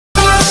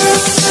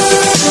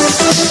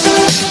To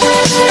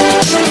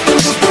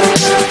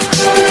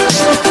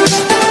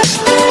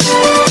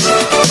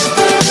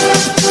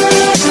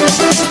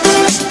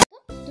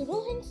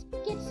Rohan's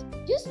Kids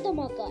Quiz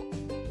Dhamaka.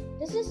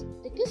 This is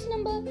the quiz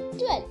number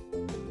 12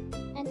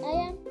 and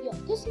I am your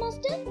quiz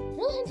master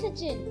Rohan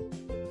Sachin.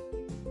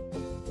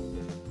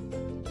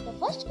 The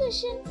first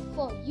question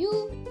for you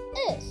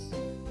is: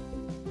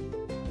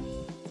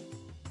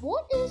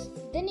 what is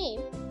the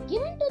name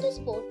given to the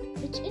sport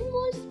which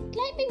involves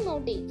climbing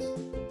mountains?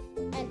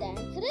 And the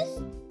answer is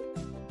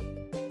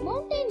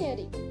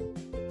mountaineering.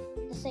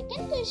 The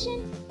second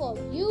question for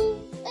you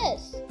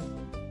is: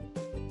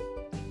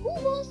 who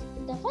was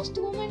the first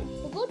woman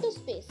to go to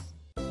space?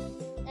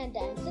 And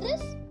the answer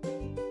is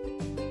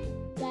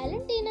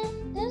Valentina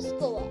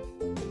Tereshkova.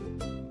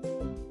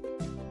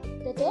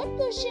 The third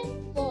question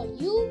for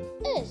you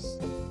is: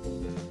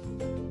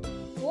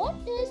 what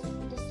is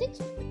the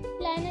sixth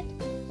planet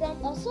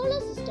from our solar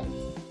system?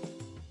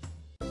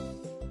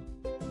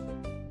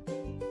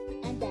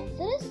 And the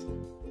answer is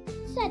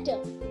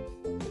Saturn.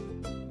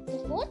 The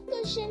fourth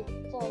question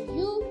for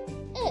you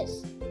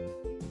is: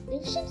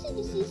 deficiency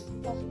disease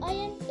of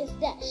iron is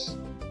dash.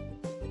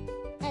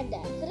 And the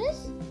answer is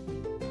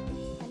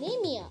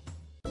anemia.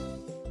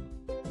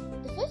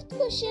 The fifth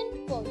question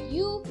for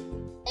you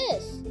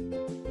is: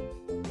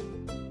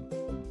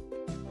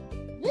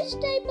 which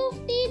type of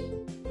teeth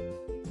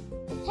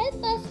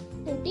help us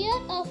to tear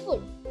our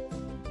food?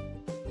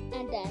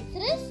 And the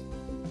answer is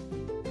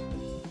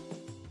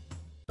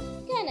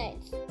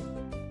canines.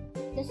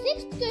 The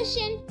sixth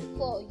question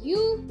for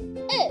you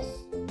is: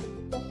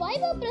 the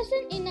fiber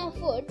present in our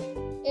food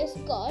is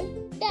called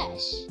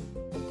dash.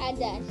 And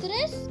the answer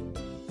is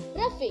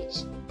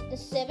roughage. The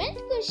seventh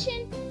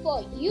question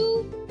for you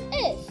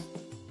is: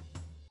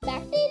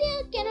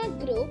 bacteria cannot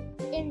grow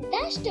in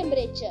dash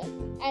temperature.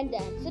 And the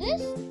answer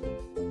is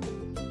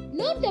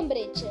low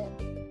temperature.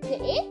 The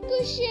eighth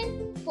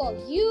question for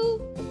you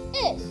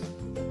is: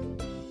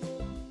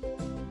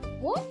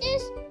 what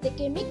is the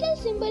chemical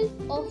symbol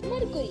of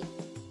mercury?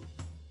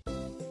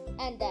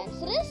 And the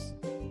answer is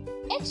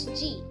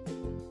Hg.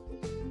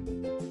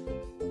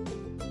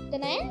 The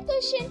ninth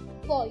question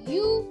for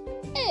you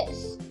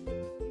is: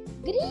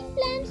 green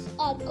plants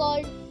are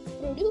called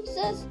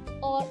producers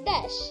or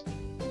dash.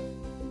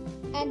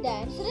 And the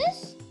answer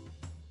is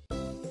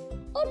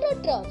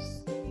autotrophs.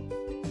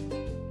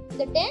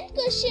 The 10th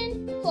question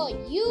for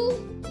you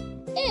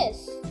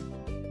is: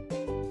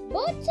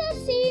 birds are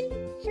seen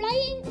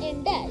flying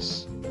in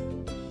dash.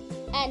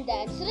 And the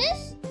answer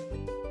is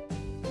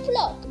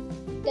flock.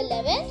 The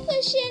 11th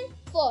question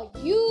for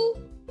you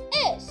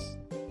is: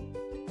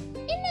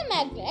 in a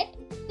magnet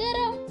there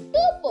are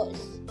two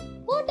poles.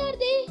 What are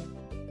they?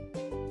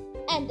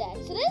 And the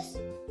answer is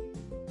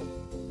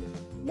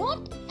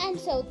north and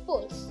south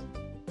poles.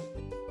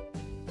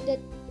 The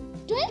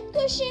 12th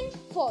question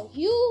for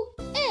you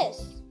is: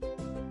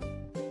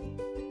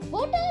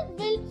 water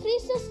will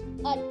freeze us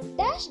at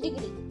dash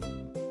degree.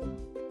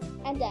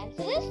 And the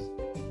answer is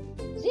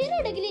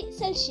 0 degree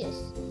Celsius.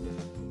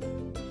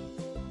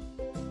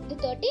 The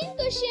 13th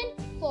question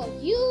for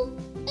you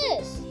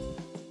is: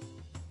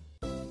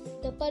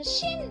 the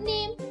Persian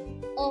name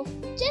of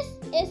chess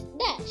is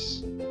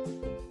dash.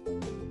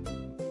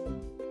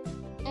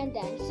 And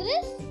the answer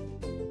is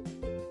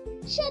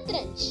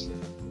Shatranj.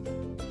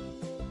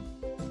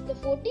 The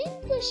 14th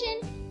question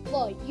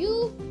for you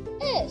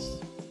is: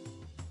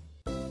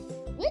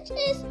 which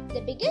is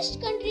the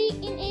biggest country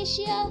in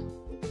Asia?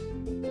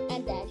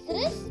 And the answer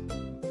is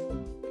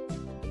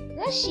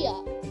Russia.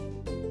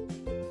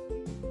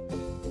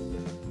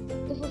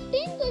 The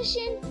 15th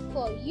question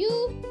for you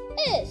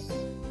is: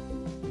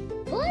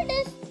 where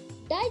does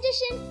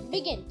digestion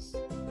begins?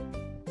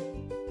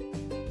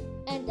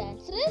 And the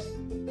answer is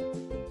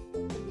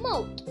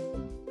mouth.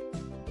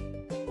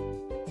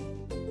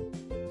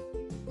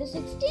 The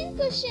 16th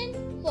question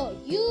for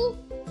you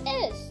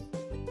is: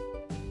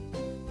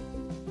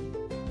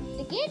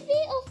 the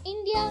gateway of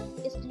India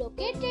is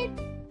located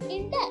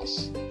in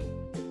dash.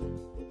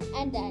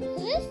 And the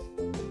answer is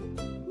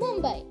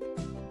Mumbai.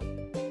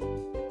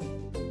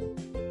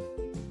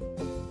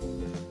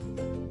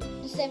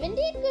 The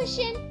 17th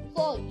question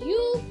for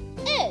you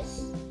is: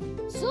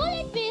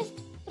 solid waste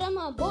from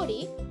our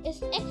body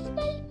is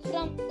expelled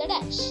from the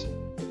dash.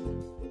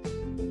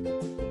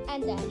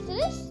 And the answer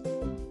is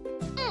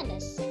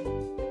anus.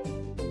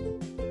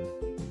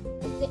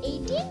 The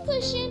 18th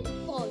question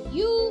for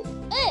you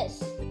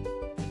is: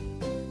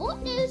 what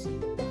is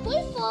the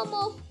full form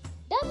of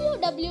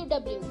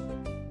www?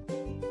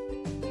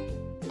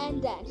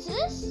 And the answer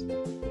is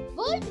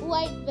World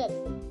Wide Web.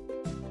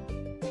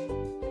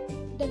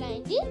 The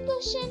 19th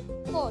question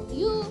for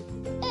you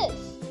is: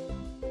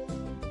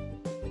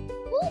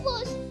 who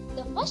was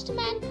the first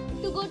man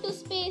to go to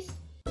space?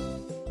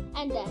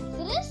 And the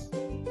answer is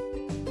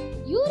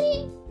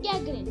Yuri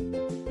Gagarin.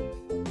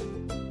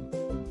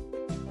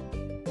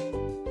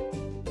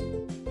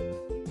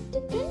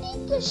 The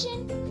 20th question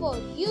for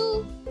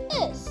you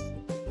is: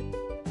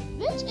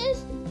 which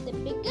is the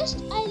biggest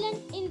island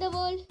in the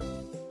world?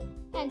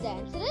 And the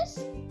answer is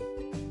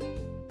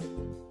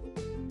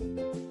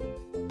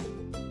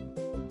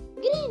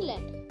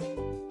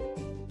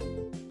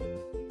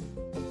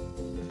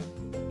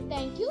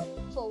you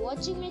for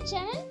watching my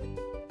channel.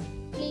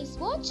 Please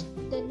watch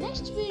the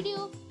next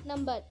video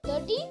number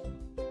 13,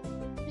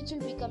 which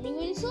will be coming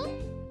very soon.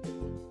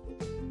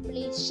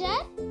 Please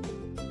share,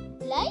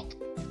 like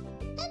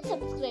and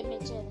subscribe my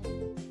channel.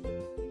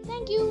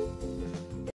 Thank you.